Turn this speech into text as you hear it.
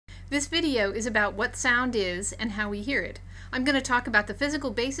This video is about what sound is and how we hear it. I'm going to talk about the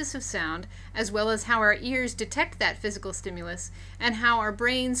physical basis of sound, as well as how our ears detect that physical stimulus, and how our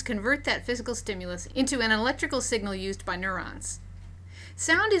brains convert that physical stimulus into an electrical signal used by neurons.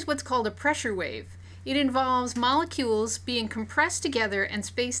 Sound is what's called a pressure wave. It involves molecules being compressed together and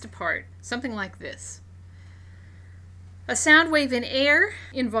spaced apart, something like this. A sound wave in air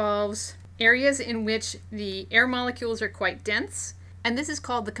involves areas in which the air molecules are quite dense, and this is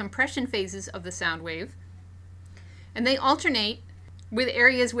called the compression phases of the sound wave. And they alternate with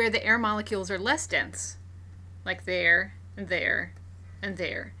areas where the air molecules are less dense, like there, and there, and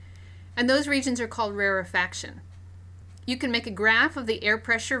there. And those regions are called rarefaction. You can make a graph of the air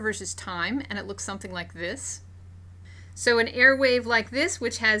pressure versus time, and it looks something like this. So an air wave like this,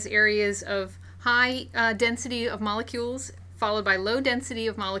 which has areas of high density of molecules, followed by low density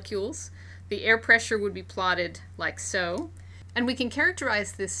of molecules, the air pressure would be plotted like so. And we can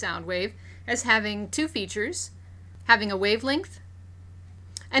characterize this sound wave as having two features, having a wavelength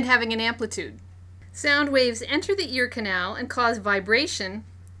and having an amplitude. Sound waves enter the ear canal and cause vibration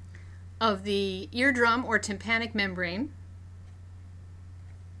of the eardrum or tympanic membrane.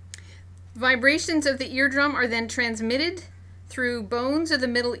 Vibrations of the eardrum are then transmitted through bones of the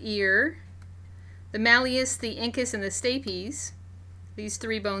middle ear, the malleus, the incus, and the stapes, these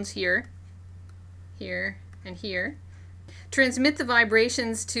three bones here, here, and here. Transmit the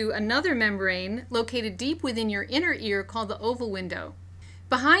vibrations to another membrane located deep within your inner ear called the oval window.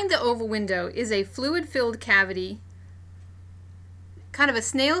 Behind the oval window is a fluid-filled cavity, kind of a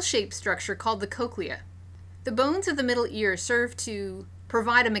snail-shaped structure called the cochlea. The bones of the middle ear serve to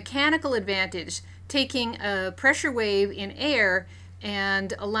provide a mechanical advantage, taking a pressure wave in air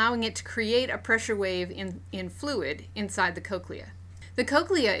and allowing it to create a pressure wave in fluid inside the cochlea. The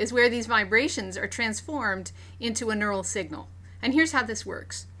cochlea is where these vibrations are transformed into a neural signal. And here's how this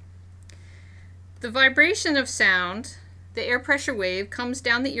works. The vibration of sound, the air pressure wave, comes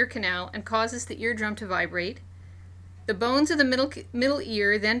down the ear canal and causes the eardrum to vibrate. The bones of the middle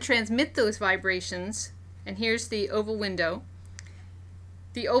ear then transmit those vibrations, and here's the oval window.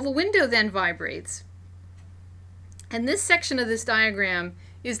 The oval window then vibrates. And this section of this diagram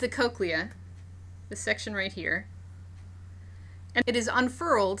is the cochlea, this section right here. And it is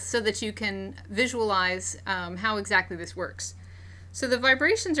unfurled so that you can visualize how exactly this works. So the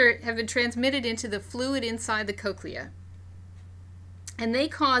vibrations have been transmitted into the fluid inside the cochlea. And they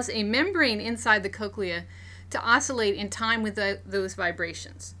cause a membrane inside the cochlea to oscillate in time with those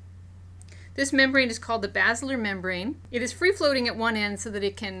vibrations. This membrane is called the basilar membrane. It is free-floating at one end so that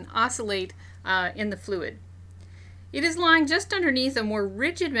it can oscillate in the fluid. It is lying just underneath a more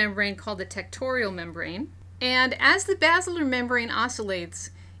rigid membrane called the tectorial membrane. And as the basilar membrane oscillates,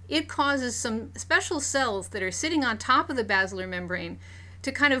 it causes some special cells that are sitting on top of the basilar membrane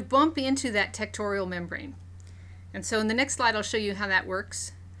to kind of bump into that tectorial membrane. And so in the next slide, I'll show you how that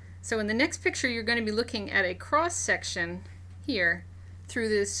works. So in the next picture, you're going to be looking at a cross section here through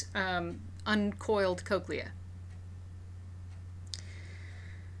this uncoiled cochlea.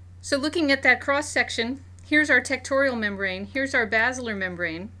 So looking at that cross section, here's our tectorial membrane, here's our basilar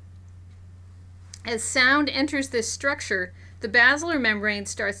membrane. As sound enters this structure, the basilar membrane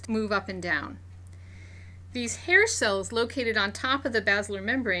starts to move up and down. These hair cells located on top of the basilar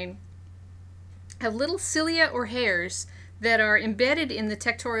membrane have little cilia or hairs that are embedded in the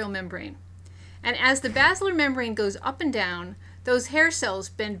tectorial membrane. And as the basilar membrane goes up and down, those hair cells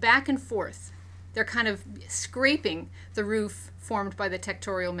bend back and forth. They're kind of scraping the roof formed by the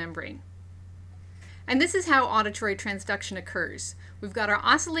tectorial membrane. And this is how auditory transduction occurs. We've got our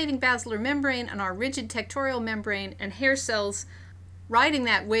oscillating basilar membrane and our rigid tectorial membrane and hair cells riding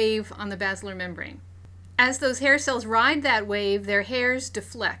that wave on the basilar membrane. As those hair cells ride that wave, their hairs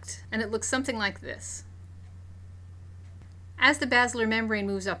deflect, and it looks something like this. As the basilar membrane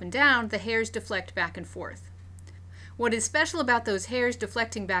moves up and down, the hairs deflect back and forth. What is special about those hairs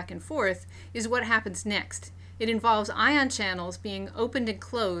deflecting back and forth is what happens next. It involves ion channels being opened and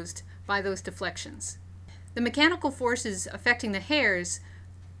closed by those deflections. The mechanical forces affecting the hairs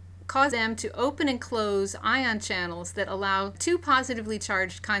cause them to open and close ion channels that allow two positively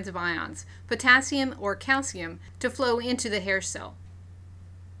charged kinds of ions, potassium or calcium, to flow into the hair cell.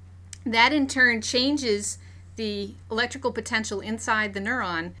 That in turn changes the electrical potential inside the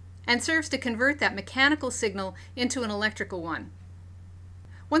neuron and serves to convert that mechanical signal into an electrical one.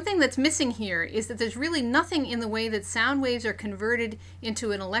 One thing that's missing here is that there's really nothing in the way that sound waves are converted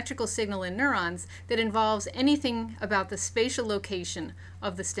into an electrical signal in neurons that involves anything about the spatial location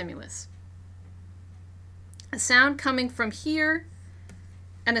of the stimulus. A sound coming from here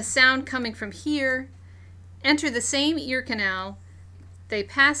and a sound coming from here enter the same ear canal They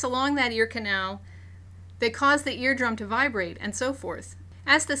pass along that ear canal, they cause the eardrum to vibrate, and so forth.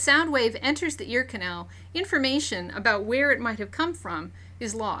 As the sound wave enters the ear canal, information about where it might have come from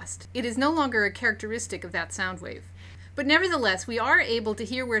is lost. It is no longer a characteristic of that sound wave. But nevertheless, we are able to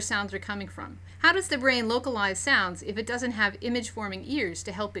hear where sounds are coming from. How does the brain localize sounds if it doesn't have image-forming ears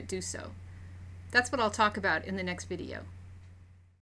to help it do so? That's what I'll talk about in the next video.